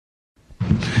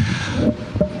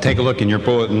take a look in your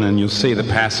bulletin and you'll see the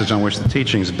passage on which the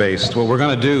teaching is based. What we're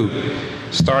going to do,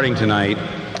 starting tonight,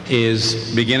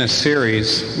 is begin a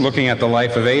series looking at the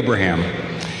life of Abraham.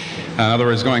 In other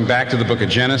words, going back to the book of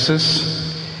Genesis.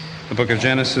 The book of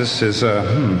Genesis is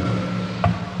the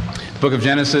book of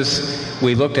Genesis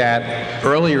we looked at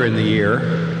earlier in the year,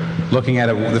 looking at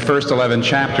the first 11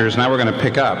 chapters. Now we're going to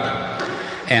pick up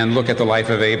and look at the life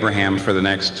of Abraham for the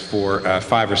next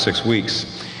 5 or 6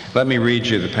 weeks. Let me read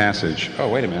you the passage. Oh,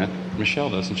 wait a minute. Michelle,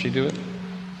 doesn't she do it?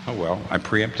 Oh, well, I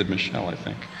preempted Michelle, I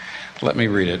think. Let me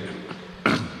read it.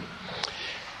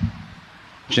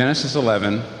 Genesis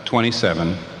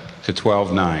 11:27 to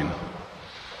 12:9.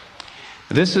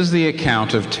 This is the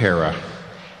account of Terah.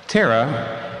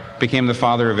 Terah became the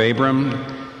father of Abram,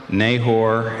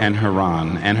 Nahor, and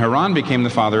Haran. And Haran became the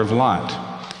father of Lot.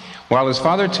 While his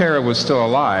father Terah was still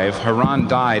alive, Haran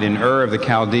died in Ur of the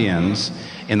Chaldeans,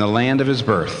 in the land of his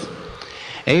birth.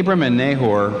 Abram and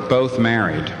Nahor both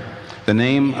married. The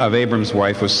name of Abram's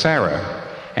wife was Sarah,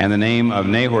 and the name of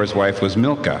Nahor's wife was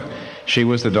Milcah. She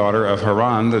was the daughter of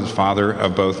Haran, the father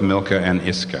of both Milcah and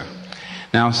Iscah.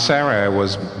 Now Sarah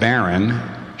was barren.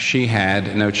 She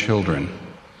had no children.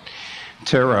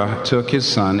 Terah took his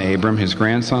son Abram, his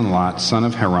grandson Lot, son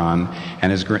of Haran,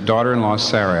 and his daughter-in-law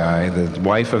Sarai, the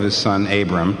wife of his son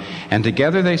Abram, and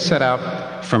together they set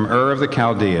out from Ur of the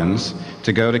Chaldeans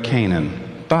to go to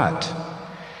Canaan. But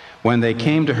when they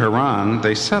came to Haran,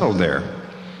 they settled there.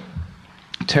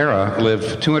 Terah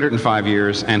lived 205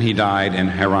 years, and he died in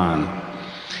Haran.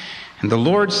 And the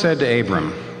Lord said to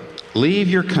Abram, "Leave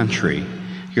your country,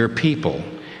 your people,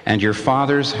 and your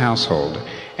father's household,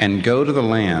 and go to the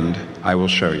land I will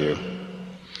show you.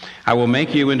 I will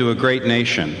make you into a great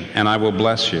nation, and I will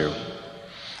bless you.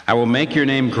 I will make your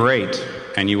name great,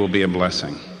 and you will be a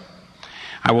blessing.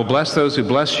 I will bless those who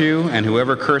bless you, and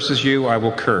whoever curses you I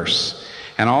will curse,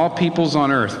 and all peoples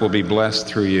on earth will be blessed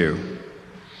through you.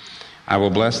 I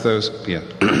will bless those..."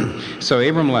 So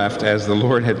Abram left as the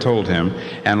Lord had told him,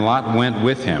 and Lot went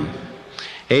with him.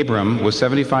 Abram was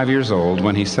 75 years old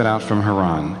when he set out from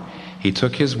Haran. He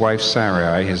took his wife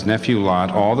Sarai, his nephew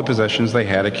Lot, all the possessions they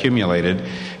had accumulated,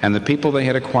 and the people they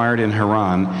had acquired in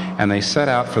Haran, and they set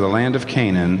out for the land of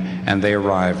Canaan, and they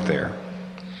arrived there.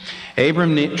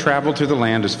 Abram traveled through the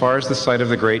land as far as the site of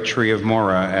the great tree of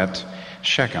Moreh at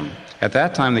Shechem. At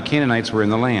that time the Canaanites were in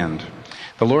the land.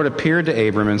 The Lord appeared to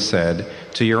Abram and said,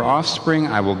 "To your offspring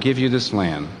I will give you this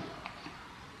land."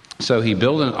 So he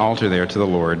built an altar there to the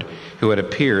Lord, who had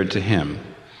appeared to him.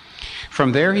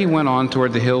 From there he went on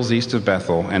toward the hills east of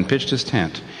Bethel and pitched his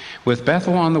tent, with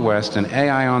Bethel on the west and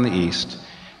Ai on the east.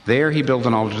 There he built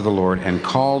an altar to the Lord and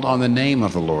called on the name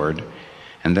of the Lord.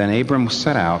 And then Abram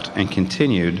set out and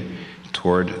continued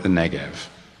toward the Negev.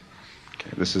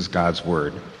 Okay, this is God's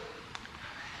word.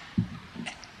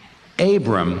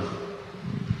 Abram,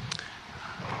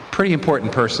 pretty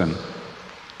important person.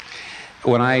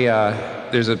 When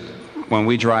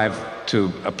we drive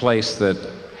to a place that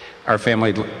our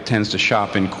family tends to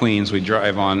shop in Queens, we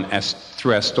drive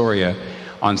through Astoria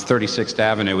on 36th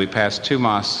Avenue. We pass 2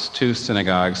 mosques, 2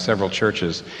 synagogues, several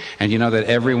churches. And you know that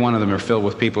every one of them are filled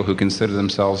with people who consider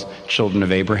themselves children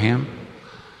of Abraham?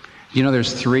 You know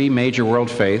there's 3 major world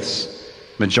faiths,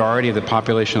 majority of the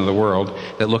population of the world,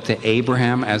 that look to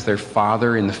Abraham as their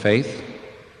father in the faith?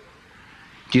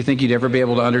 Do you think you'd ever be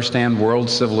able to understand world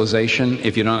civilization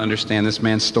if you don't understand this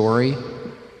man's story?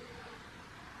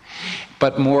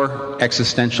 But more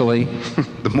existentially,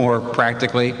 more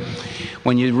practically,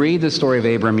 when you read the story of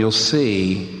Abram, you'll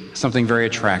see something very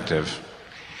attractive.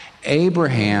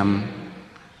 Abraham,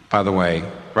 by the way,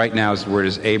 right now his word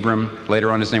is Abram.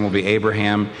 Later on his name will be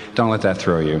Abraham. Don't let that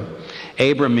throw you.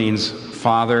 Abram means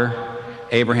father.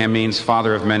 Abraham means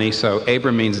father of many. So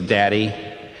Abram means daddy.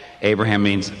 Abraham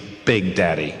means big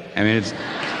daddy. I mean,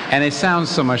 and it sounds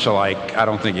so much alike, I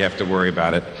don't think you have to worry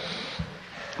about it.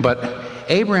 But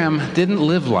Abraham didn't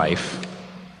live life.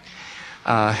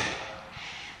 How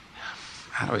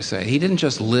do I say? He didn't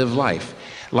just live life.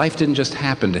 Life didn't just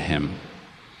happen to him.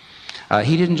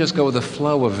 He didn't just go with the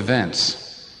flow of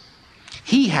events.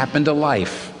 He happened to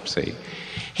life, see.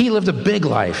 He lived a big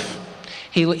life.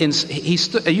 You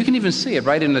can even see it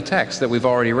right in the text that we've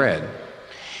already read.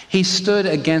 He stood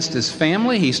against his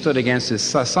family. He stood against his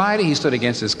society. He stood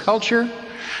against his culture.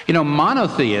 You know,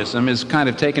 monotheism is kind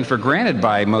of taken for granted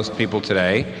by most people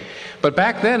today. But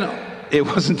back then, it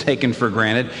wasn't taken for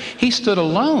granted. He stood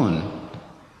alone.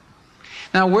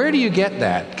 Now, where do you get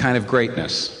that kind of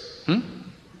greatness?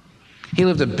 He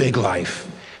lived a big life.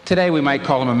 Today, we might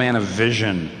call him a man of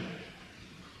vision.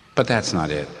 But that's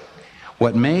not it.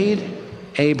 What made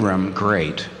Abram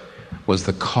great was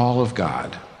the call of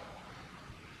God.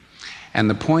 And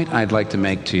the point I'd like to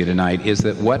make to you tonight is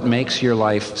that what makes your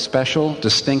life special,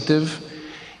 distinctive,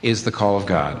 is the call of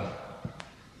God.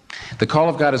 The call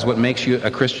of God is what makes you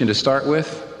a Christian to start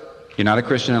with. You're not a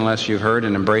Christian unless you've heard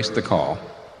and embraced the call.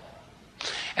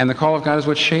 And the call of God is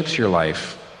what shapes your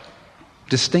life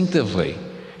distinctively.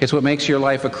 It's what makes your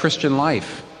life a Christian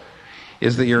life,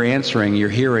 is that you're answering, you're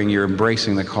hearing, you're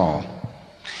embracing the call.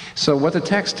 So what the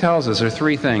text tells us are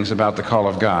three things about the call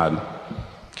of God.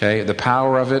 Okay, the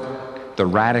power of it, the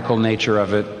radical nature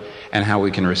of it, and how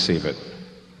we can receive it.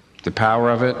 The power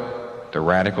of it, the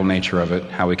radical nature of it,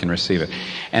 how we can receive it.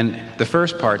 And the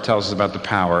first part tells us about the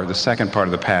power. The second part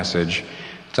of the passage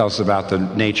tells us about the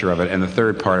nature of it. And the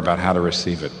third part about how to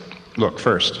receive it. Look,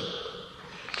 first,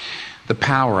 the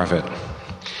power of it.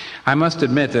 I must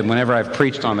admit that whenever I've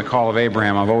preached on the call of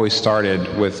Abraham, I've always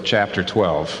started with chapter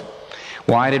 12.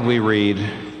 Why did we read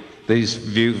these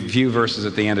few verses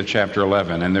at the end of chapter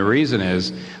 11? And the reason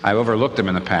is, I overlooked them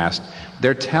in the past.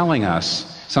 They're telling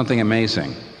us something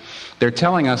amazing. They're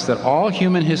telling us that all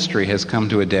human history has come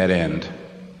to a dead end.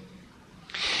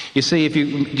 You see,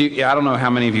 I don't know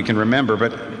how many of you can remember,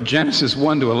 but Genesis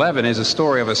 1 to 11 is a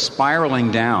story of a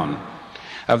spiraling down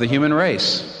of the human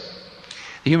race.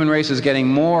 The human race is getting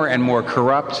more and more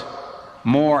corrupt,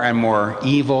 more and more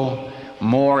evil,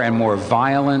 more and more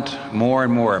violent, more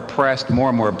and more oppressed, more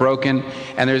and more broken.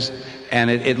 And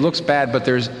it looks bad, but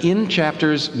there's, in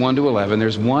chapters 1 to 11,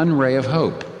 there's one ray of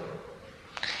hope.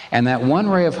 And that one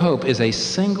ray of hope is a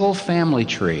single family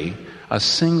tree, a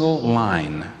single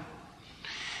line.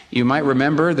 You might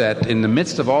remember that in the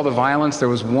midst of all the violence, there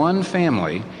was one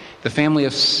family, the family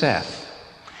of Seth.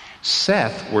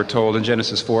 Seth, we're told in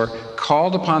Genesis 4,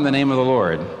 called upon the name of the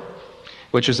Lord,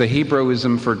 which is a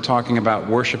Hebrewism for talking about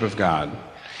worship of God.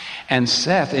 And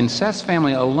Seth, in Seth's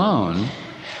family alone,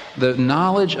 the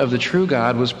knowledge of the true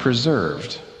God was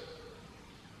preserved.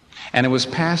 And it was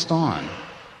passed on.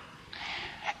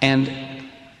 And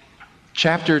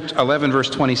chapter 11, verse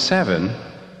 27,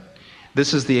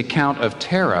 this is the account of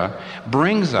Terah,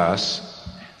 brings us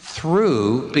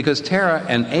through, because Terah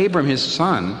and Abram, his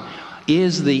son,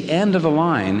 is the end of the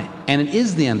line, and it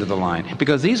is the end of the line,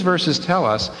 because these verses tell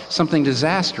us something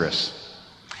disastrous.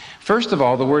 First of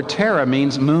all, the word Terah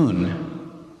means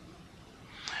moon.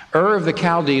 Ur of the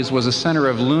Chaldees was a center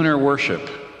of lunar worship.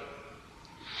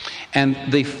 And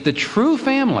the true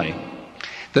family,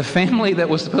 the family that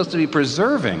was supposed to be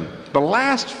preserving, the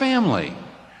last family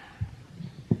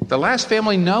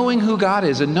knowing who God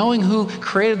is and knowing who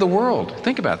created the world.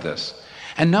 Think about this.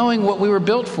 And knowing what we were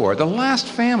built for. The last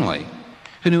family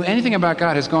who knew anything about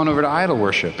God has gone over to idol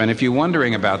worship. And if you're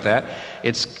wondering about that,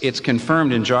 it's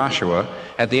confirmed in Joshua.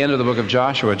 At the end of the book of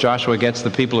Joshua, Joshua gets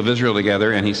the people of Israel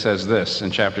together, and he says this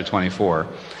in chapter 24.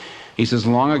 He says,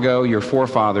 long ago your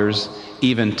forefathers,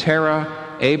 even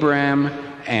Terah, Abraham,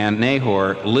 and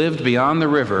Nahor, lived beyond the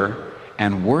river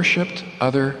and worshipped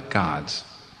other gods.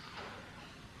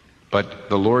 But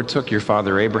the Lord took your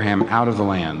father Abraham out of the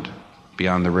land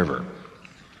beyond the river.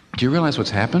 Do you realize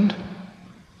what's happened?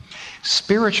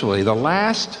 Spiritually, the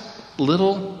last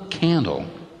little candle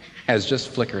has just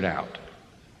flickered out.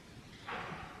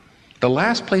 The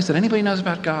last place that anybody knows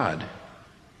about God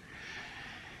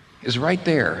is right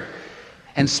there.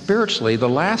 And spiritually, the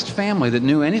last family that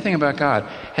knew anything about God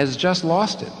has just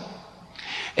lost it.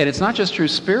 And it's not just true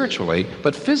spiritually,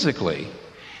 but physically.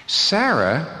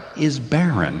 Sarah is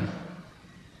barren.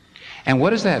 And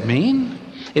what does that mean?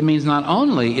 It means not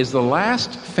only is the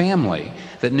last family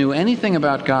that knew anything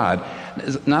about God,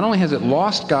 not only has it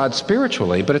lost God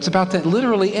spiritually, but it's about to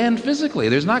literally end physically.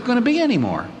 There's not going to be any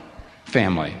more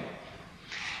family.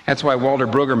 That's why Walter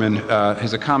Brueggemann,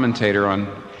 is a commentator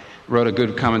wrote a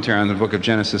good commentary on the book of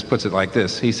Genesis, puts it like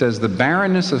this. He says, the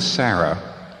barrenness of Sarah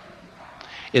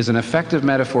is an effective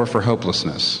metaphor for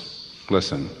hopelessness.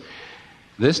 Listen,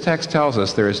 this text tells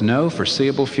us there is no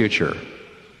foreseeable future.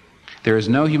 There is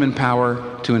no human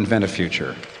power to invent a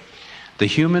future. The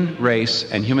human race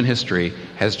and human history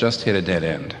has just hit a dead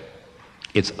end.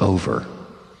 It's over.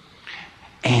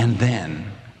 And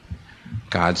then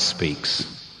God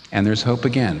speaks, and there's hope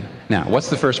again. Now,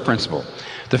 what's the first principle?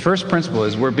 The first principle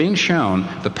is we're being shown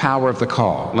the power of the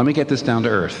call. Let me get this down to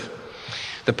earth.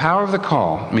 The power of the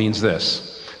call means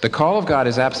this. The call of God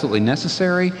is absolutely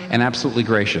necessary and absolutely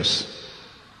gracious.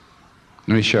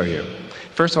 Let me show you.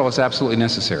 First of all, it's absolutely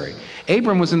necessary.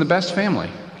 Abram was in the best family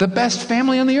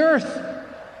on the earth.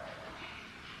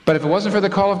 But if it wasn't for the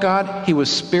call of God, he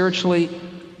was spiritually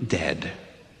dead.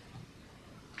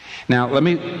 Now, let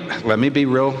me be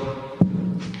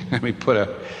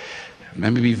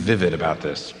be vivid about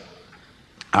this.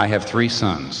 I have 3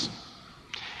 sons.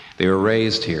 They were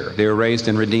raised here. They were raised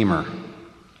in Redeemer.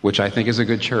 which I think is a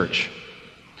good church.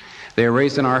 They were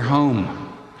raised in our home,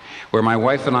 where my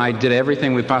wife and I did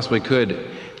everything we possibly could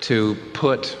to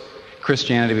put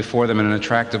Christianity before them in an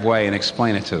attractive way and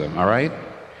explain it to them, all right?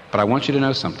 But I want you to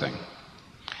know something.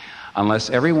 Unless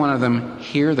every one of them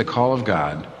hear the call of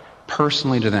God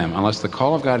personally to them, unless the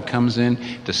call of God comes in,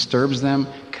 disturbs them,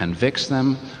 convicts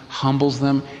them, humbles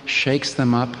them, shakes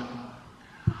them up,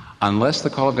 unless the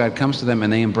call of God comes to them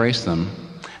and they embrace them,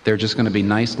 they're just going to be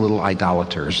nice little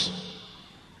idolaters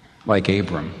like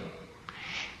Abram.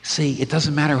 See, it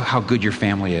doesn't matter how good your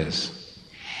family is.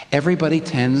 Everybody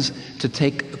tends to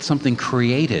take something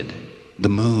created, the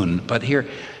moon. But here,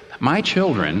 my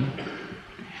children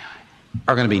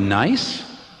are going to be nice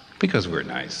because we're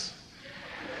nice.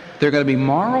 They're going to be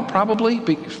moral probably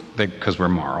because we're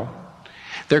moral.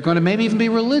 They're going to maybe even be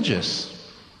religious.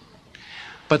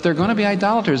 But they're going to be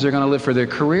idolaters. They're going to live for their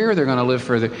career. They're going to live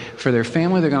for their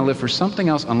family. They're going to live for something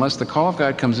else unless the call of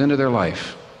God comes into their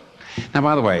life. Now,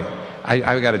 by the way,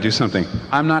 I've got to do something.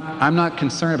 I'm not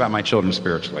concerned about my children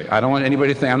spiritually. I don't want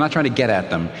anybody to think, I'm not trying to get at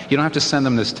them. You don't have to send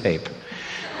them this tape.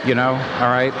 All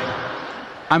right?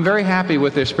 I'm very happy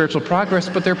with their spiritual progress,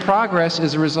 but their progress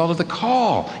is a result of the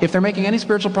call. If they're making any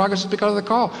spiritual progress, it's because of the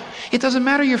call. It doesn't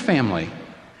matter your family.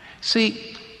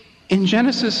 See, in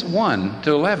Genesis 1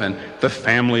 to 11, the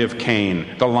family of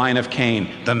Cain, the line of Cain,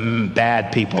 the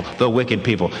bad people, the wicked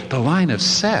people, the line of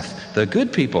Seth, the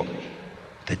good people,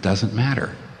 that doesn't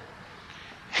matter.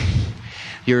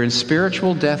 You're in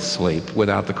spiritual death sleep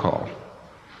without the call.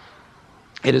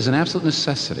 It is an absolute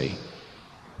necessity.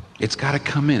 It's got to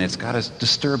come in. It's got to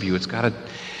disturb you. It's got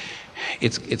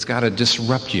to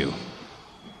disrupt you.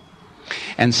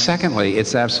 And secondly,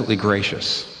 it's absolutely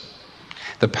gracious.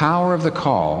 The power of the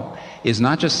call is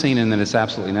not just seen in that it's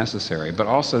absolutely necessary, but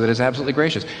also that it's absolutely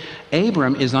gracious.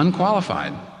 Abram is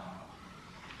unqualified.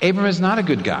 Abram is not a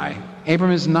good guy.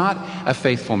 Abram is not a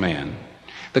faithful man.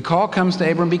 The call comes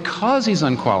to Abram because he's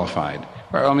unqualified.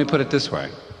 Or let me put it this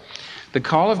way. The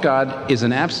call of God is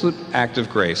an absolute act of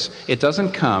grace. It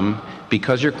doesn't come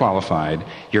because you're qualified.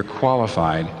 You're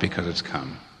qualified because it's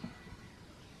come.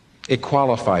 It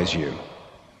qualifies you.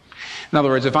 In other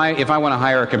words, if I want to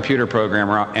hire a computer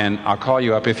programmer, and I'll call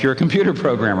you up if you're a computer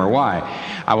programmer. Why?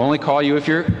 I will only call you if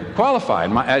you're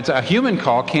qualified. A human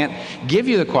call can't give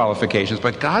you the qualifications,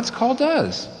 but God's call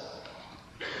does.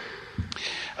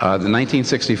 The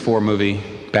 1964 movie,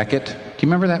 Becket. Do you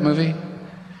remember that movie?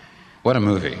 What a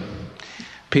movie.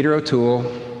 Peter O'Toole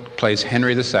plays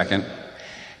Henry II.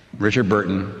 Richard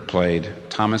Burton played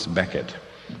Thomas Becket.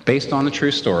 Based on the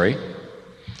true story,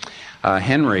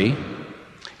 Henry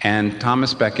and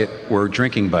Thomas Becket were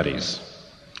drinking buddies.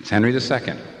 It's Henry II.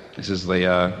 This is the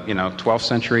 12th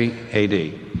century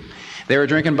A.D. They were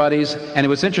drinking buddies, and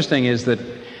what's interesting is that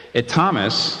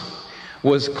Thomas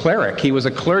was cleric. He was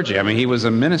a clergy. I mean, he was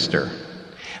a minister.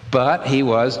 But he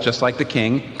was, just like the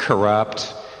king,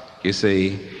 corrupt, you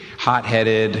see,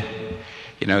 hot-headed,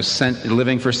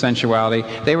 living for sensuality.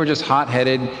 They were just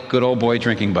hot-headed, good old boy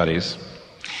drinking buddies.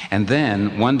 And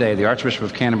then, one day, the Archbishop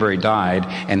of Canterbury died,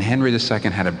 and Henry II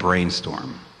had a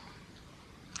brainstorm.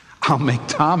 I'll make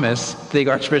Thomas the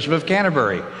Archbishop of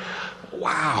Canterbury.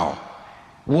 Wow.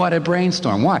 What a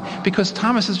brainstorm. Why? Because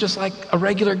Thomas is just like a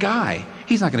regular guy.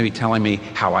 He's not going to be telling me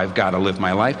how I've got to live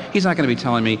my life. He's not going to be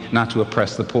telling me not to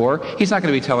oppress the poor. He's not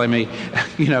going to be telling me,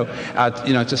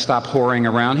 to stop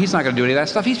whoring around. He's not going to do any of that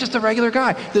stuff. He's just a regular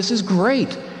guy. This is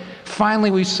great.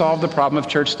 Finally, we've solved the problem of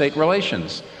church-state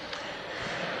relations.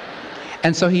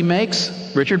 And so he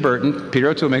makes Richard Burton, Peter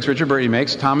O'Toole makes Richard Burton, he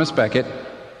makes Thomas Becket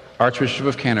Archbishop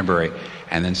of Canterbury.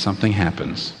 And then something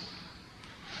happens.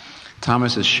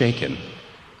 Thomas is shaken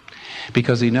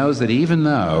because he knows that even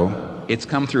though it's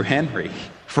come through Henry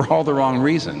for all the wrong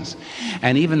reasons,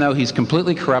 and even though he's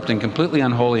completely corrupt and completely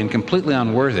unholy and completely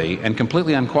unworthy and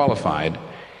completely unqualified,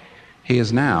 he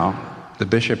is now the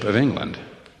Bishop of England.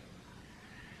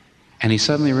 And he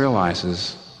suddenly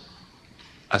realizes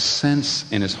a sense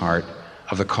in his heart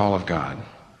of the call of God.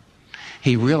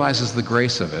 He realizes the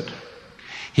grace of it.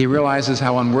 He realizes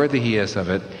how unworthy he is of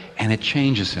it, and it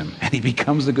changes him. And he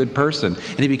becomes a good person,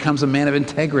 and he becomes a man of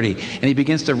integrity, and he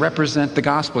begins to represent the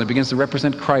gospel, he begins to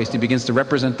represent Christ, he begins to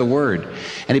represent the Word,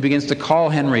 and he begins to call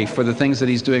Henry for the things that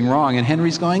he's doing wrong, and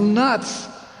Henry's going nuts.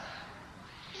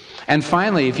 And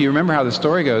finally, if you remember how the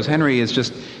story goes, Henry is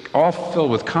just all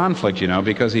filled with conflict,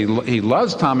 because he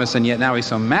loves Thomas, and yet now he's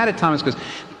so mad at Thomas because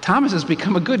Thomas has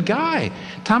become a good guy.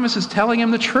 Thomas is telling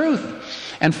him the truth.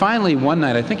 And finally, one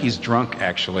night, I think he's drunk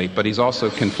actually, but he's also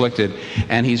conflicted,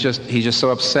 and he's just so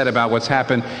upset about what's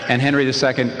happened. And Henry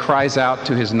II cries out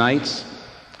to his knights,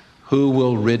 "Who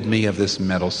will rid me of this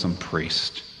meddlesome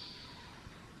priest?"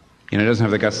 He doesn't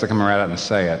have the guts to come right out and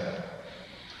say it.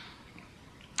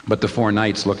 But the four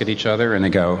knights look at each other and they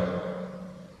go.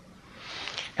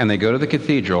 And they go to the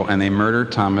cathedral and they murder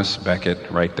Thomas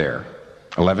Becket right there.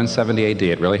 1170 AD,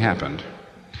 it really happened.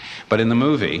 But in the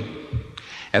movie,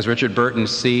 as Richard Burton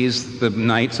sees the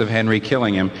Knights of Henry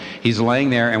killing him, he's laying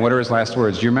there, and what are his last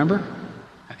words? Do you remember?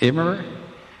 You remember?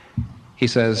 He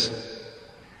says,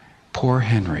 "Poor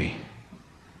Henry.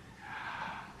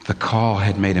 The call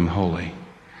had made him holy.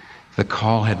 The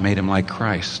call had made him like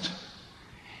Christ.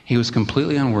 He was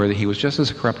completely unworthy. He was just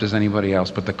as corrupt as anybody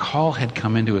else, but the call had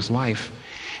come into his life,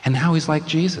 and now he's like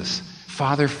Jesus.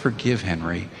 Father, forgive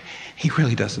Henry. He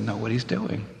really doesn't know what he's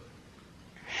doing."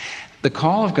 The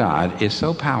call of God is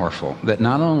so powerful that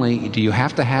not only do you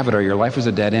have to have it or your life is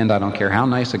a dead end, I don't care how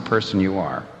nice a person you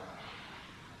are,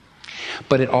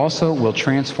 but it also will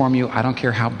transform you, I don't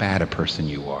care how bad a person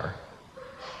you are.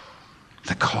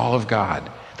 The call of God,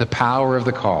 the power of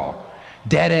the call.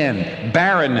 Dead end,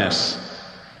 barrenness,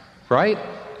 right?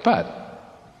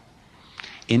 But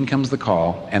in comes the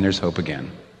call and there's hope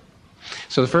again.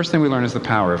 So the first thing we learn is the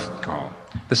power of the call.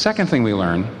 The second thing we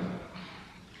learn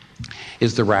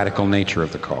is the radical nature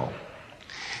of the call.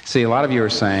 See, a lot of you are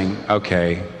saying,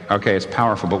 okay, it's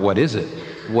powerful, but what is it?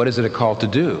 What is it a call to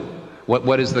do?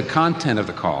 What is the content of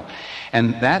the call?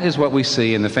 And that is what we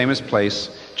see in the famous place,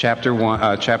 chapter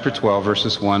 12,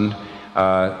 verses 1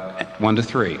 to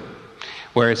 3,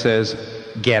 where it says,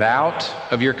 "Get out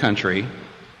of your country,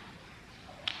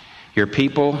 your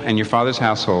people, and your father's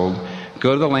household.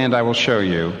 Go to the land I will show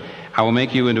you. I will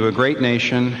make you into a great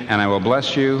nation, and I will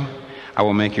bless you. I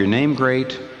will make your name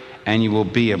great, and you will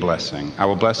be a blessing. I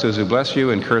will bless those who bless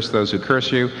you and curse those who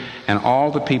curse you, and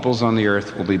all the peoples on the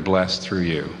earth will be blessed through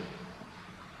you."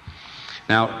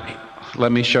 Now,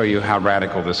 let me show you how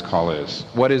radical this call is.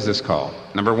 What is this call?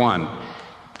 Number one,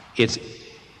 it's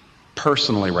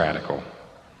personally radical.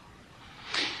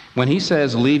 When he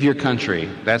says, "Leave your country,"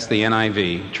 that's the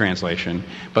NIV translation,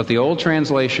 but the old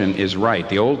translation is right.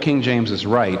 The old King James is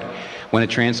right when it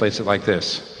translates it like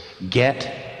this: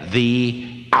 "Get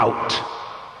thee out."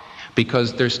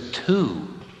 Because there's two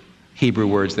Hebrew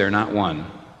words there, not one.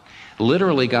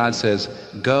 Literally, God says,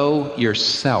 go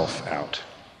yourself out.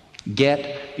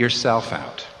 Get yourself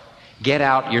out. Get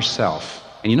out yourself.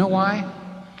 And you know why?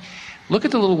 Look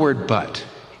at the little word "but"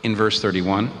 in verse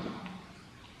 31.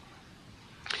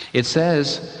 It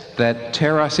says that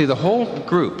Terah, see the whole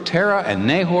group, Terah and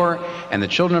Nahor and the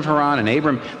children of Haran and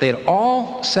Abram, they had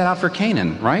all set out for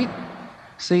Canaan, right?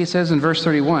 See, it says in verse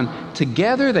 31,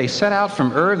 together they set out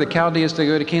from Ur of the Chaldeans to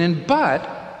go to Canaan,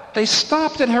 but they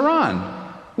stopped at Haran.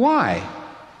 Why?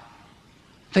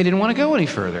 They didn't want to go any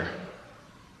further.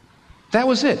 That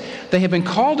was it. They had been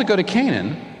called to go to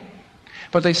Canaan,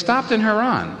 but they stopped in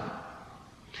Haran.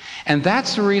 And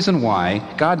that's the reason why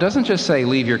God doesn't just say,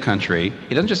 leave your country.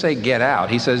 He doesn't just say, get out.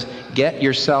 He says, get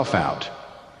yourself out.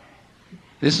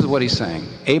 This is what he's saying.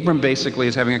 Abram basically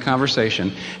is having a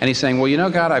conversation, and he's saying, well, you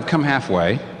know, God, I've come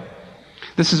halfway.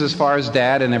 This is as far as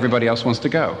Dad and everybody else wants to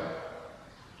go.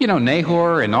 You know,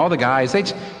 Nahor and all the guys, I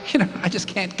just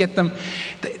can't get them.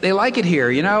 They like it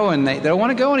here, and they don't want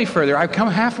to go any further. I've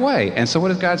come halfway. And so what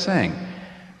is God saying?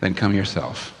 Then come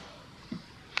yourself.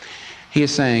 He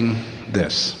is saying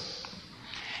this.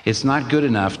 It's not good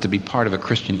enough to be part of a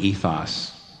Christian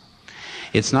ethos.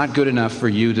 It's not good enough for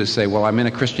you to say, well, I'm in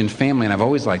a Christian family and I've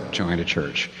always liked going to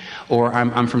church. Or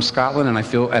I'm from Scotland and I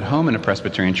feel at home in a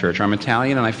Presbyterian church. Or I'm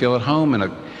Italian and I feel at home in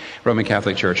a Roman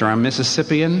Catholic church. Or I'm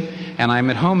Mississippian and I'm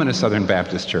at home in a Southern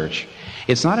Baptist church.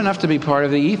 It's not enough to be part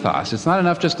of the ethos. It's not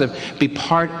enough just to be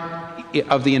part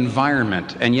of the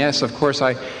environment. And yes, of course,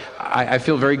 I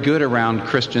feel very good around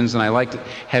Christians and I like to.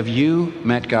 Have you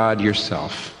met God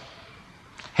yourself?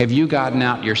 Have you gotten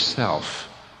out yourself?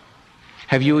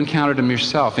 Have you encountered him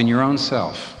yourself, in your own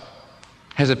self?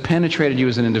 Has it penetrated you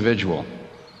as an individual?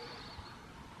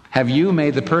 Have you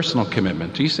made the personal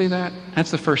commitment? Do you see that?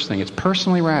 That's the first thing. It's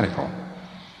personally radical.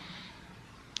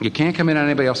 You can't come in on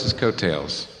anybody else's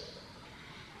coattails.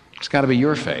 It's got to be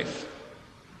your faith,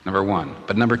 number one.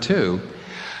 But number two,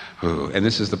 and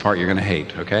this is the part you're going to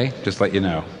hate, okay? Just let you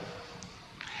know.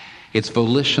 It's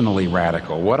volitionally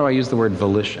radical. Why do I use the word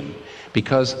volition?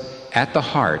 Because at the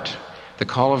heart, the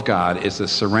call of God is the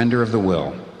surrender of the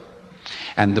will.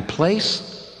 And the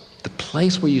place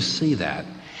where you see that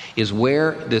is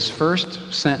where this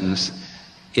first sentence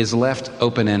is left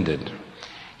open-ended.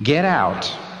 Get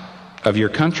out of your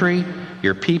country,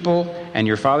 your people, and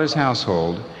your father's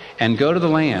household, and go to the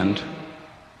land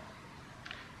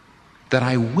that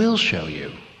I will show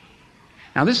you.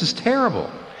 Now this is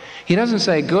terrible. He doesn't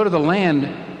say go to the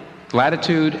land,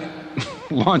 latitude,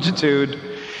 longitude,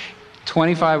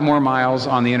 25 more miles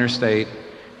on the interstate,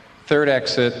 third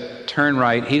exit, turn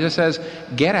right. He just says,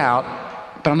 get out,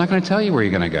 but I'm not going to tell you where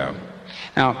you're going to go.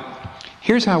 Now,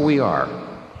 here's how we are.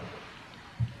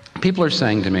 People are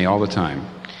saying to me all the time,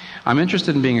 I'm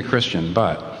interested in being a Christian,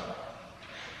 but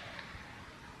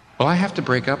will I have to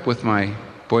break up with my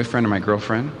boyfriend or my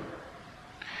girlfriend?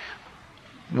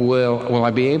 Will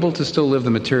I be able to still live the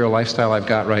material lifestyle I've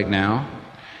got right now?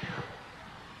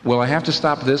 Will I have to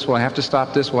stop this? Will I have to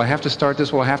stop this? Will I have to start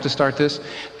this? Will I have to start this?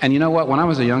 And you know what? When I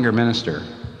was a younger minister,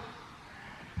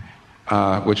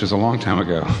 which was a long time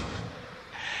ago,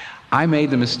 I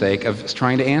made the mistake of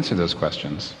trying to answer those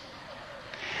questions.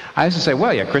 I used to say,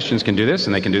 well, yeah, Christians can do this,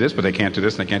 and they can do this, but they can't do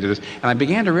this, and they can't do this. And I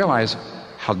began to realize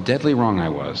how deadly wrong I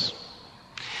was.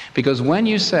 Because when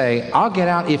you say, I'll get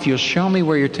out if you'll show me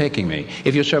where you're taking me,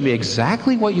 if you'll show me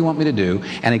exactly what you want me to do,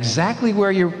 and exactly where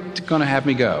you're going to have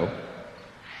me go,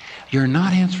 you're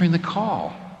not answering the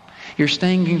call. You're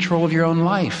staying in control of your own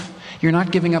life. You're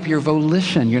not giving up your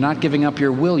volition. You're not giving up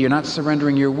your will. You're not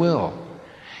surrendering your will.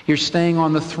 You're staying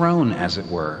on the throne, as it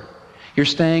were. You're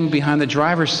staying behind the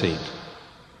driver's seat.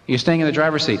 You're staying in the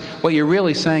driver's seat. What you're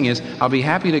really saying is, I'll be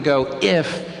happy to go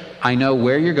if I know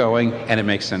where you're going and it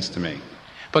makes sense to me.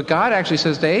 But God actually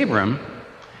says to Abram,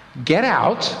 get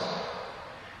out.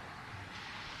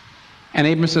 And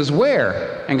Abram says,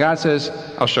 where? And God says,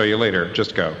 I'll show you later.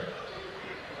 Just go.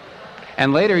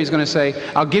 And later he's going to say,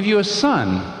 I'll give you a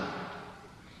son.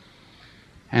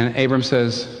 And Abram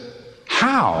says,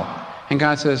 how? And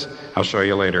God says, I'll show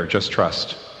you later. Just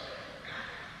trust.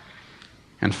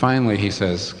 And finally he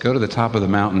says, go to the top of the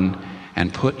mountain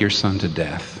and put your son to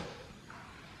death.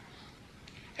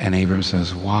 And Abram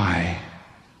says, why?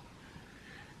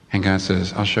 And God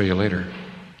says, I'll show you later.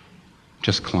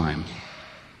 Just climb.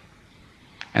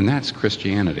 And that's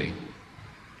Christianity.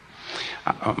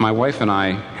 My wife and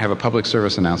I have a public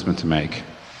service announcement to make.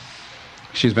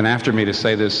 She's been after me to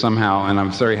say this somehow, and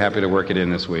I'm very happy to work it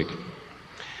in this week.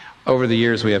 Over the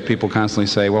years, we have people constantly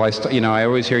say, well, I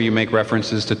always hear you make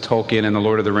references to Tolkien and the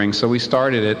Lord of the Rings. So we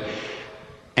started it,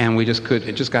 and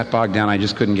it just got bogged down. I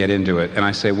just couldn't get into it. And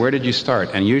I say, where did you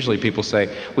start? And usually people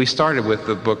say, we started with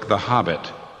the book The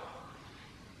Hobbit.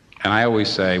 And I always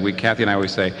say, Kathy and I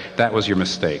always say, that was your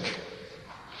mistake.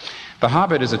 The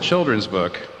Hobbit is a children's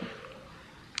book,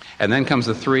 and then comes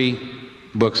the 3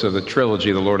 books of the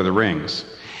trilogy, The Lord of the Rings.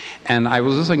 And I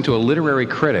was listening to a literary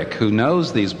critic who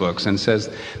knows these books and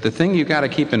says, the thing you've got to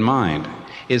keep in mind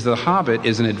is The Hobbit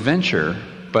is an adventure,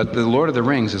 but The Lord of the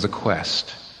Rings is a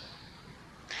quest.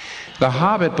 The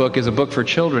Hobbit book is a book for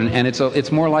children, and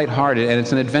it's more lighthearted, and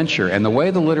it's an adventure. And the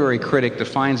way the literary critic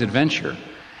defines adventure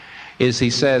is, he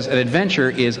says, an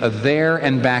adventure is a there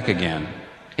and back again.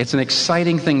 It's an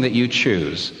exciting thing that you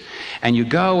choose. And you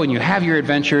go and you have your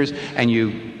adventures, and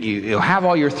you'll have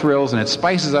all your thrills, and it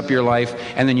spices up your life,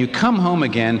 and then you come home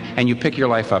again and you pick your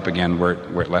life up again where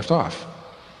it left off.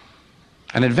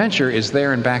 An adventure is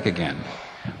there and back again.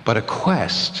 But a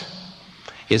quest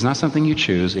is not something you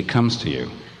choose, it comes to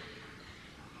you.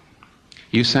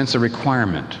 You sense a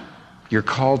requirement. You're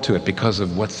called to it because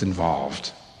of what's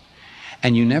involved.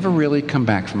 And you never really come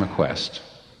back from a quest.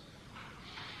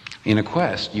 In a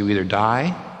quest, you either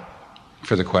die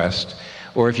for the quest,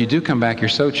 or if you do come back, you're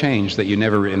so changed that you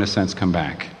never, in a sense, come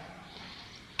back.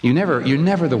 You're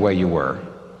never the way you were.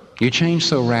 You change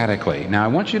so radically. Now, I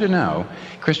want you to know,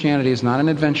 Christianity is not an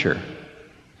adventure.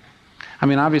 I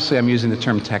mean, obviously, I'm using the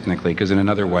term technically, because in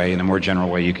another way, in a more general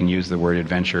way, you can use the word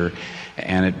adventure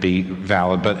and it be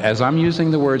valid. But as I'm using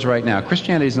the words right now,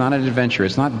 Christianity is not an adventure.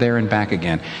 It's not there and back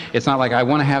again. It's not like I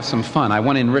want to have some fun. I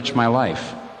want to enrich my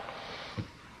life.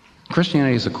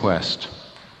 Christianity is a quest.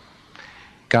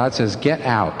 God says, get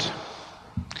out.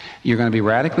 You're going to be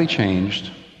radically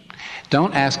changed.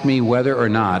 Don't ask me whether or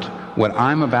not what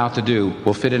I'm about to do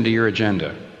will fit into your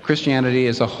agenda. Christianity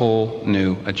is a whole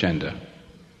new agenda.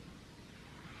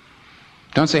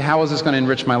 Don't say, how is this going to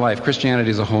enrich my life? Christianity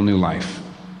is a whole new life.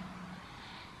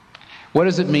 What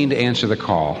does it mean to answer the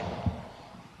call?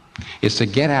 It's to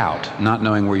get out, not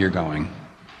knowing where you're going.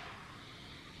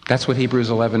 That's what Hebrews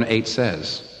 11:8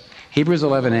 says. Hebrews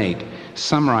 11:8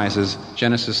 summarizes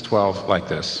Genesis 12 like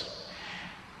this.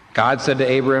 God said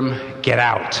to Abram, get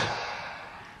out.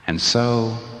 And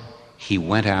so he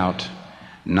went out,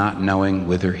 not knowing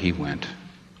whither he went,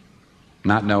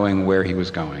 not knowing where he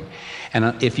was going. And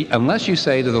unless you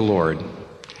say to the Lord,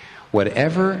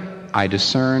 whatever I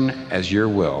discern as your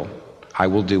will, I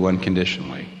will do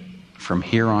unconditionally from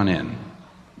here on in,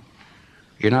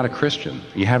 you're not a Christian.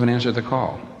 You haven't answered the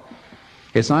call.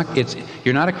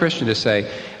 You're not a Christian to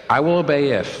say, I will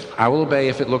obey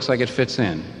if it looks like it fits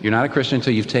in. You're not a Christian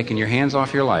until you've taken your hands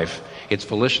off your life It's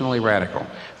volitionally radical.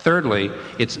 Thirdly,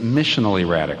 it's missionally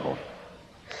radical.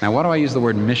 Now, why do I use the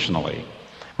word missionally?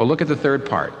 Well, look at the third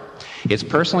part. It's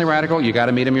personally radical. You got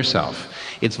to meet him yourself.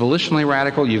 It's volitionally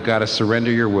radical. You've got to surrender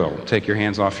your will. Take your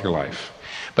hands off your life.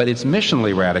 But it's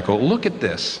missionally radical. Look at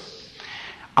this.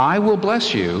 I will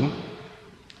bless you.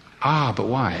 But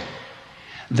why?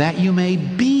 That you may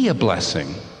be a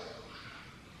blessing.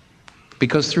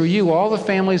 Because through you, all the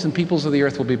families and peoples of the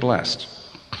earth will be blessed.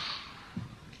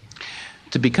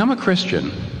 To become a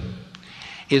Christian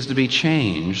is to be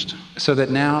changed so that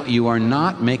now you are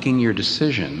not making your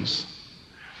decisions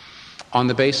on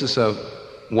the basis of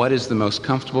what is the most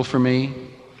comfortable for me,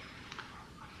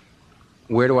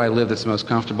 where do I live that's most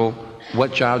comfortable,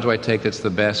 what job do I take that's the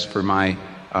best for my,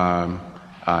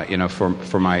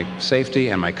 for my safety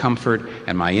and my comfort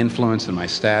and my influence and my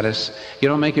status. You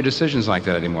don't make your decisions like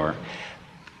that anymore.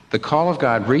 The call of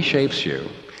God reshapes you,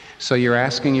 so you're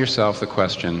asking yourself the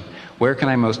question, where can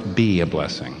I most be a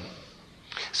blessing?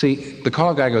 See, the call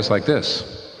of God goes like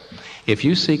this. If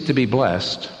you seek to be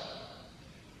blessed,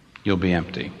 you'll be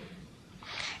empty.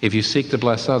 If you seek to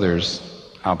bless others,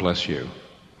 I'll bless you.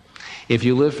 If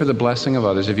you live for the blessing of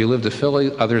others, if you live to fill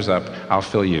others up, I'll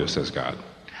fill you, says God.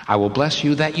 I will bless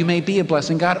you that you may be a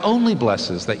blessing. God only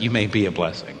blesses that you may be a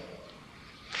blessing.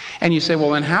 And you say,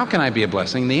 well, then how can I be a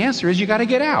blessing? The answer is you got to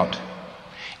get out.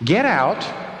 Get out,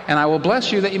 and I will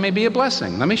bless you that you may be a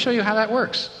blessing. Let me show you how that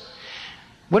works.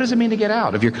 What does it mean to get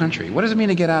out of your country? What does it mean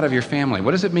to get out of your family?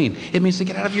 What does it mean? It means to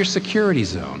get out of your security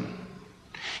zone.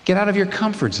 Get out of your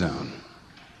comfort zone.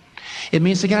 It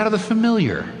means to get out of the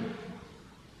familiar.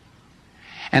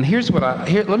 And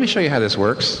let me show you how this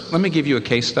works. Let me give you a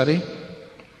case study.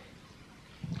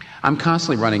 I'm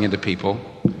constantly running into people,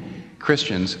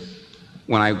 Christians,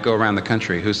 when I go around the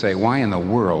country, who say, why in the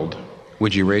world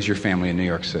would you raise your family in New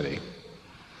York City?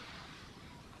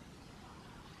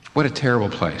 What a terrible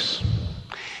place.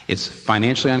 It's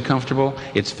financially uncomfortable.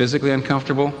 It's physically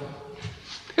uncomfortable.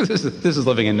 This is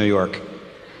living in New York.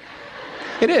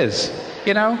 It is.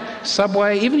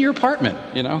 Subway, even your apartment,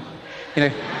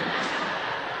 Then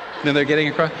they're getting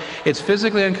across. It's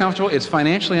physically uncomfortable. It's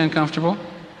financially uncomfortable.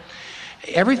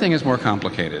 Everything is more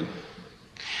complicated.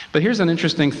 But here's an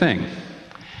interesting thing.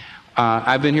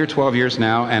 I've been here 12 years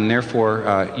now, and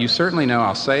therefore, you certainly know,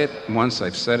 I'll say it once,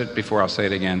 I've said it before, I'll say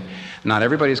it again. Not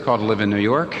everybody's called to live in New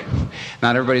York.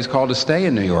 Not everybody's called to stay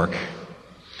in New York.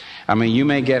 I mean, you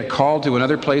may get called to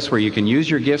another place where you can use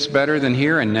your gifts better than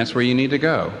here, and that's where you need to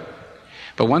go.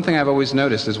 But one thing I've always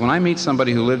noticed is when I meet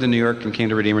somebody who lived in New York and came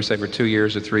to Redeemer, say for 2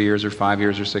 years or 3 years or 5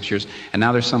 years or 6 years, and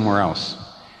now they're somewhere else,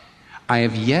 I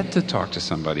have yet to talk to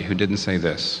somebody who didn't say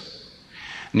this.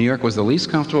 New York was the least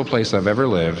comfortable place I've ever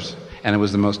lived, and it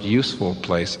was the most useful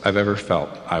place I've ever felt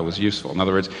I was useful. In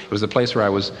other words, it was the place where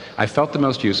I felt the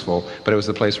most useful, but it was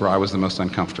the place where I was the most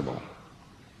uncomfortable.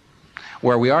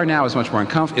 Where we are now is much more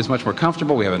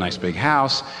comfortable. We have a nice big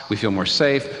house. We feel more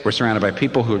safe. We're surrounded by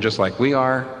people who are just like we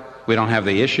are. We don't have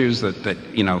the issues that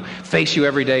face you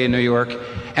every day in New York.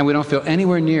 And we don't feel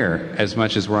anywhere near as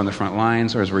much as we're on the front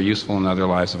lines or as we're useful in other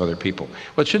lives of other people.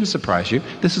 Well, it shouldn't surprise you.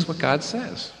 This is what God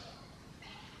says.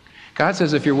 God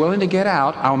says, if you're willing to get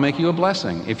out, I'll make you a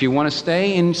blessing. If you want to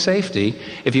stay in safety,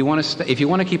 if you want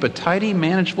to keep a tidy,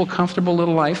 manageable, comfortable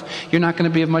little life, you're not going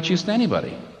to be of much use to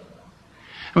anybody.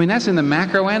 I mean, that's in the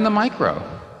macro and the micro.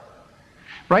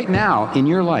 Right now, in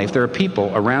your life, there are people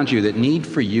around you that need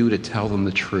for you to tell them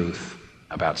the truth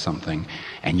about something,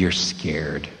 and you're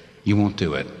scared. You won't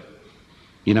do it.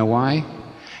 You know why?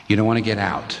 You don't want to get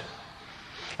out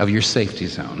of your safety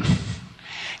zone.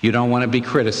 You don't want to be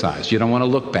criticized. You don't want to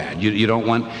look bad. You don't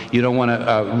want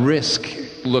to risk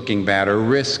looking bad or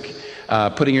risk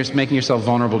making yourself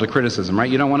vulnerable to criticism, right?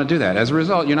 You don't want to do that. As a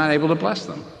result, you're not able to bless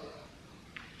them.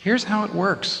 Here's how it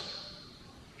works.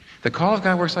 The call of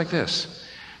God works like this.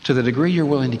 To the degree you're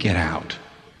willing to get out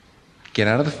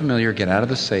of the familiar, get out of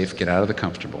the safe, get out of the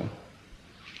comfortable,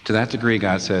 to that degree,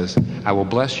 God says, I will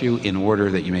bless you in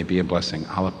order that you may be a blessing.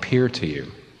 I'll appear to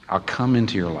you. I'll come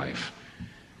into your life.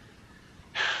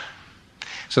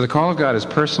 So the call of God is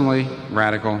personally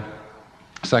radical.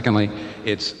 Secondly,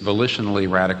 it's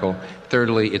volitionally radical.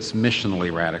 Thirdly, it's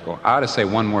missionally radical. I ought to say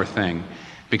one more thing,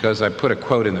 because I put a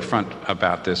quote in the front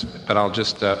about this, but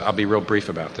I'll be real brief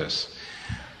about this.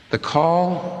 The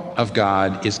call of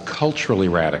God is culturally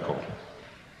radical.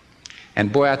 And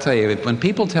boy, I tell you, when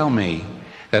people tell me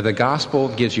that the gospel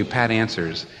gives you pat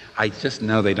answers, I just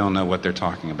know they don't know what they're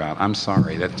talking about. I'm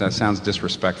sorry, that sounds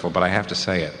disrespectful, but I have to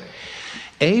say it.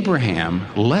 Abraham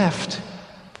left,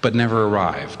 but never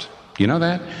arrived. You know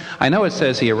that? I know it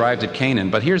says he arrived at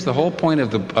Canaan, but here's the whole point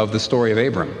of the story of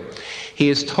Abram. He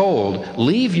is told,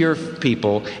 leave your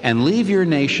people and leave your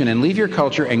nation and leave your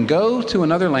culture and go to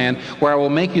another land where I will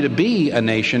make you to be a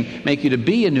nation, make you to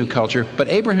be a new culture. But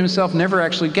Abraham himself never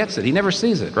actually gets it. He never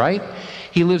sees it, right?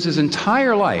 He lives his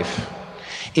entire life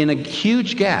in a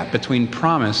huge gap between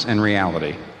promise and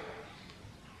reality.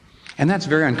 And that's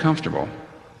very uncomfortable.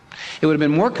 It would have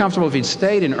been more comfortable if he'd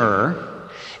stayed in Ur.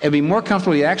 It would be more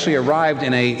comfortable if he actually arrived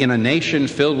in a nation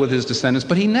filled with his descendants,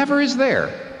 but he never is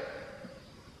there.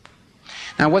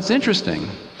 Now, what's interesting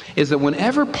is that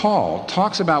whenever Paul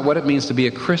talks about what it means to be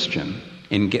a Christian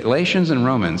in Galatians and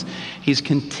Romans, he's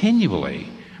continually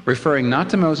referring not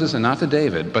to Moses and not to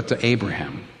David, but to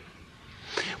Abraham.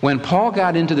 When Paul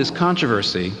got into this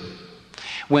controversy,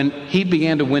 when he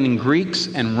began to win Greeks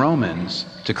and Romans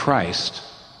to Christ,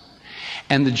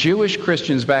 and the Jewish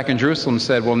Christians back in Jerusalem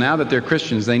said, well, now that they're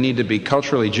Christians, they need to be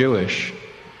culturally Jewish.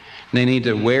 They need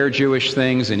to wear Jewish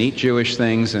things and eat Jewish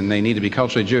things, and they need to be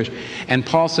culturally Jewish. And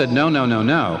Paul said, no, no, no,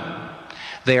 no.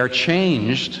 They are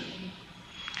changed.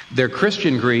 They're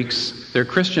Christian Greeks, they're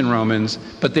Christian Romans,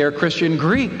 but they're Christian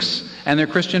Greeks, and they're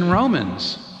Christian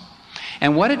Romans.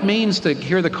 And what it means to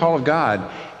hear the call of God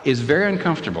is very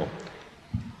uncomfortable.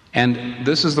 And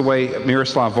this is the way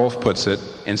Miroslav Volf puts it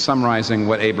in summarizing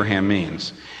what Abraham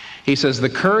means. He says, the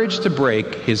courage to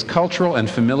break his cultural and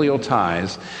familial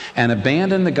ties and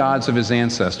abandon the gods of his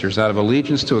ancestors out of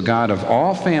allegiance to a God of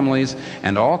all families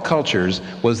and all cultures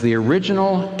was the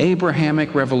original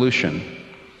Abrahamic revolution.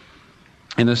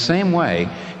 In the same way,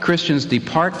 Christians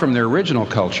depart from their original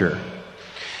culture.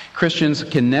 Christians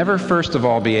can never first of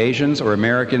all be Asians or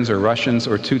Americans or Russians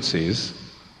or Tutsis,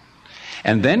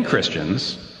 and then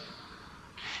Christians.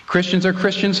 Christians are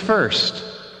Christians first.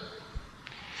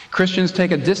 Christians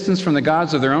take a distance from the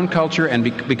gods of their own culture, and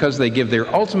because they give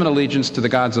their ultimate allegiance to the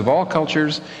gods of all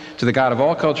cultures, to the God of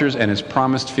all cultures and his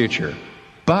promised future.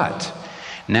 But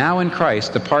now in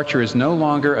Christ, departure is no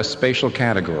longer a spatial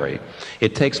category.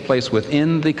 It takes place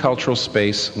within the cultural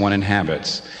space one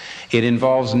inhabits. It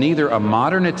involves neither a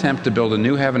modern attempt to build a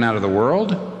new heaven out of the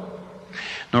world,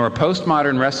 nor a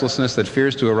postmodern restlessness that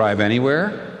fears to arrive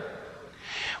anywhere.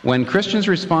 When Christians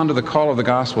respond to the call of the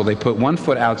gospel, they put one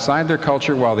foot outside their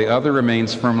culture while the other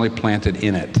remains firmly planted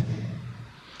in it.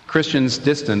 Christians'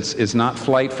 distance is not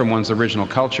flight from one's original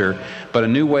culture, but a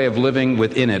new way of living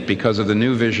within it because of the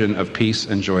new vision of peace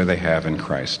and joy they have in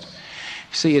Christ.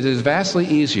 See, it is vastly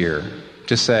easier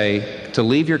to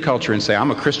leave your culture and say, I'm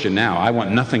a Christian now, I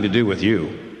want nothing to do with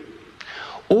you.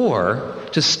 Or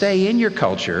to stay in your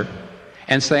culture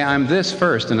and say, I'm this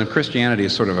first, and then Christianity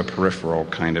is sort of a peripheral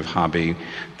kind of hobby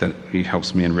that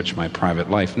helps me enrich my private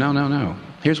life. No, no, no.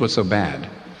 Here's what's so bad,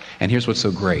 and here's what's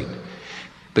so great.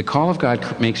 The call of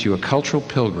God makes you a cultural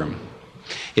pilgrim.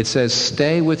 It says,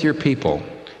 stay with your people,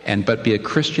 but be a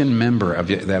Christian member of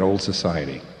that old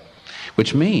society,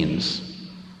 which means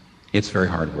it's very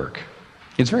hard work.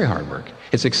 It's very hard work.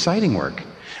 It's exciting work.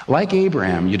 Like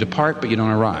Abraham, you depart, but you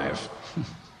don't arrive.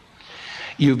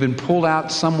 You've been pulled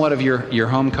out somewhat of your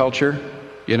home culture,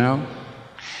 you know?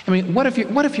 I mean, what if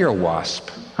you're a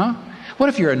WASP, huh? What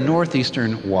if you're a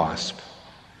Northeastern WASP?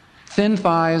 Thin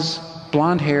thighs,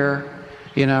 blonde hair,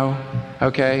 you know,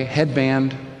 okay,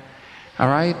 headband, all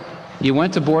right? You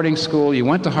went to boarding school, you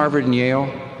went to Harvard and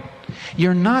Yale.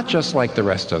 You're not just like the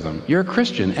rest of them. You're a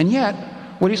Christian, and yet,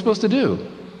 what are you supposed to do?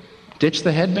 Ditch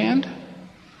the headband?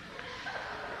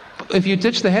 If you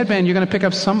ditch the headband, you're going to pick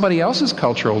up somebody else's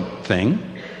cultural thing.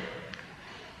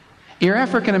 You're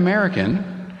African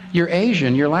American, you're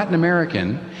Asian, you're Latin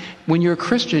American. When you're a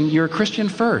Christian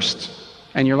first,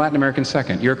 and you're Latin American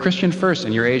second. You're a Christian first,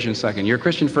 and you're Asian second. You're a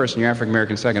Christian first, and you're African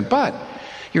American second. But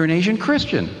you're an Asian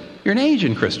Christian. You're an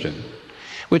Asian Christian,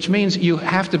 which means you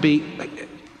have to be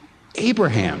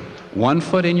Abraham. One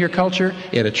foot in your culture,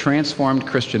 yet a transformed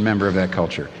Christian member of that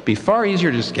culture. It'd be far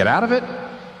easier to just get out of it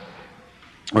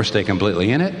or stay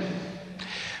completely in it.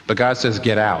 But God says,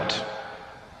 get out.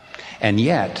 And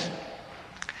yet,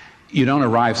 you don't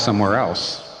arrive somewhere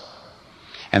else.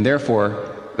 And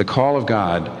therefore, the call of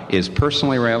God is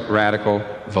personally radical,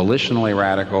 volitionally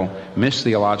radical,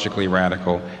 missiologically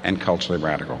radical, and culturally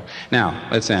radical. Now,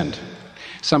 let's end.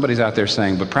 Somebody's out there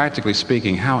saying, but practically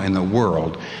speaking, how in the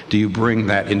world do you bring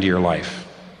that into your life?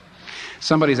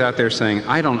 Somebody's out there saying,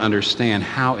 I don't understand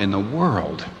how in the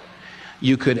world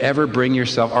you could ever bring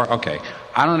yourself, or okay,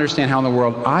 I don't understand how in the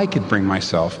world I could bring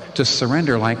myself to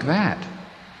surrender like that,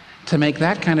 to make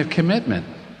that kind of commitment.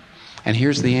 And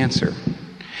here's the answer.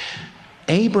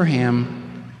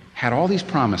 Abraham had all these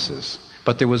promises,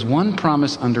 but there was one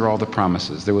promise under all the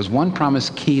promises. There was one promise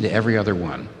key to every other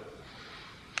one.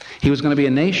 He was going to be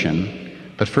a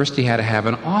nation, but first he had to have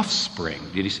an offspring.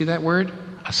 Did you see that word?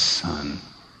 A son.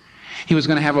 He was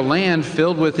going to have a land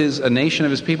filled with a nation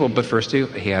of his people, but first he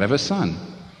had to have a son.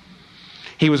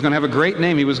 He was going to have a great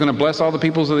name. He was going to bless all the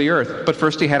peoples of the earth, but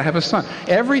first he had to have a son.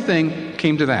 Everything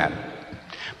came to that.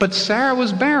 But Sarah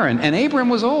was barren, and Abram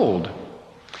was old.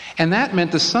 And that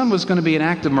meant the son was going to be an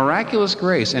act of miraculous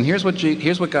grace. And here's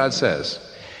what God says.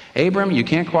 Abram, you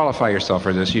can't qualify yourself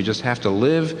for this. You just have to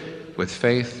live with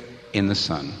faith in the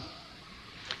Son.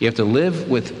 You have to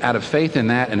live out of faith in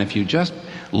that, and if you just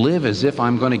live as if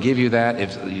I'm going to give you that,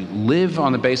 if you live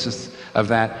on the basis of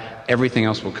that, everything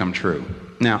else will come true.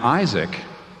 Now, Isaac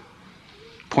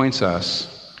points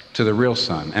us to the real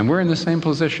son, and we're in the same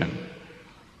position.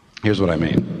 Here's what I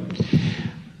mean.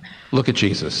 Look at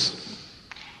Jesus.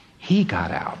 He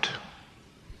got out.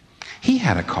 He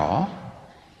had a call.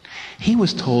 He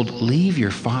was told, leave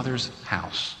your father's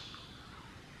house.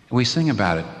 We sing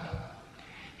about it.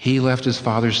 He left his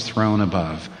father's throne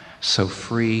above, so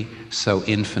free, so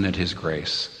infinite his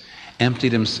grace,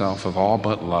 emptied himself of all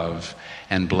but love,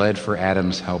 and bled for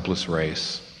Adam's helpless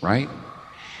race, right?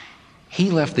 He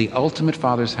left the ultimate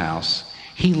father's house.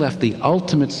 He left the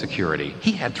ultimate security.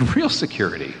 He had real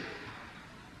security.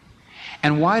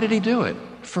 And why did he do it?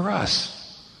 For us.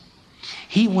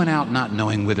 He went out not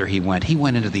knowing whither he went. He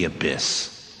went into the abyss.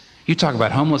 You talk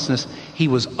about homelessness, he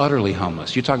was utterly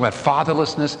homeless. You talk about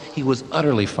fatherlessness, he was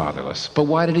utterly fatherless. But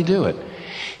why did he do it?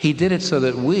 He did it so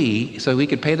we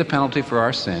could pay the penalty for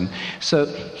our sin. So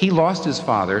he lost his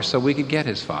father so we could get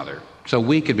his father. So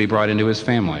we could be brought into his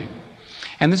family.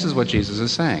 And this is what Jesus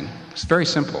is saying. It's very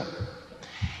simple.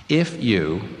 If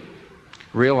you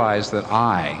realize that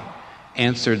I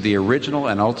answered the original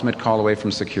and ultimate call away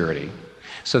from security,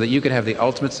 so that you could have the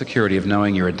ultimate security of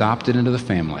knowing you're adopted into the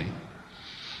family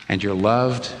and you're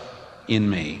loved in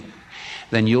me,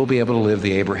 then you'll be able to live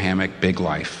the Abrahamic big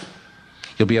life.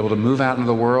 You'll be able to move out into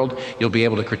the world. You'll be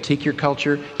able to critique your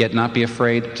culture, yet not be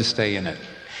afraid to stay in it.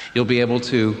 You'll be able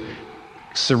to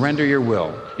surrender your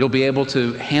will. You'll be able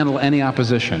to handle any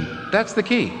opposition. That's the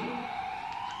key.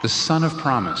 The Son of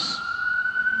Promise.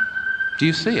 Do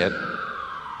you see it?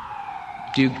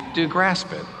 Do you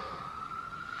grasp it?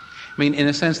 I mean, in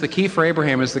a sense, the key for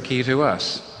Abraham is the key to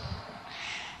us.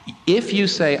 If you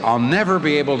say, I'll never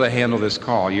be able to handle this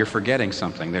call, you're forgetting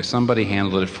something. There's somebody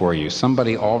handled it for you.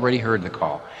 Somebody already heard the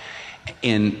call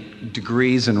in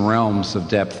degrees and realms of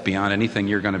depth beyond anything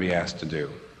you're going to be asked to do.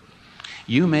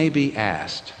 You may be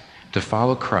asked to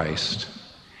follow Christ,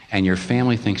 and your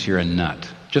family thinks you're a nut,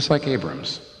 just like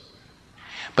Abram's.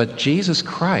 But Jesus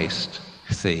Christ,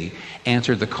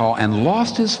 answered the call and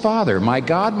lost his father. My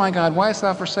God, why hast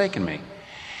thou forsaken me?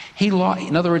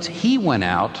 In other words, he went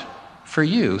out for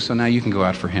you, so now you can go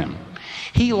out for him.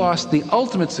 He lost the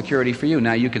ultimate security for you.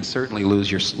 Now you can certainly lose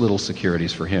your little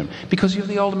securities for him because you have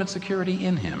the ultimate security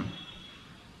in him.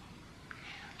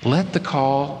 Let the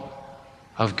call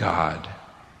of God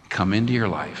come into your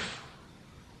life.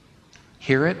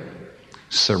 Hear it,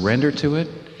 surrender to it,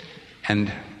 and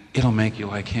it'll make you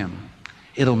like him.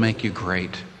 It'll make you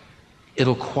great.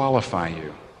 It'll qualify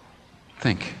you.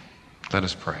 Think. Let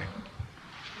us pray.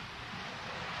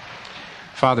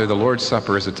 Father, the Lord's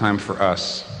Supper is a time for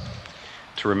us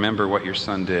to remember what your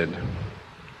Son did.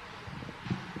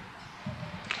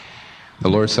 The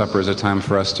Lord's Supper is a time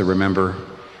for us to remember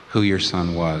who your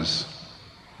Son was.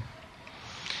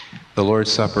 The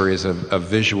Lord's Supper is a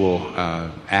visual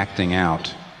acting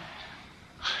out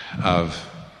of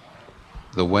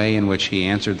the way in which he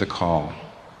answered the call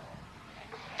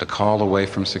away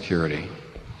from security,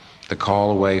 the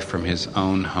call away from his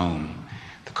own home,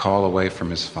 the call away from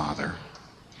his Father.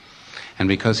 And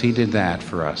because he did that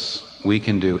for us, we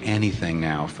can do anything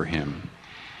now for him.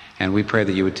 And we pray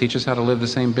that you would teach us how to live the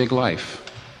same big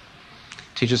life.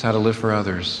 Teach us how to live for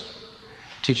others.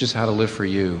 Teach us how to live for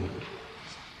you.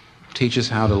 Teach us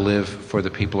how to live for the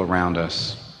people around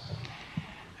us.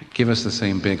 Give us the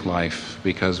same big life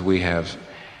because we have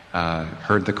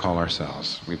heard the call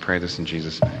ourselves. We pray this in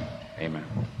Jesus' name. Amen.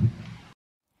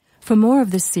 For more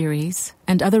of this series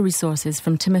and other resources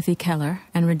from Timothy Keller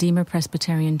and Redeemer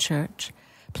Presbyterian Church,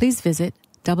 please visit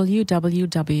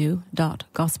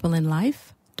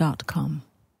www.gospelinlife.com.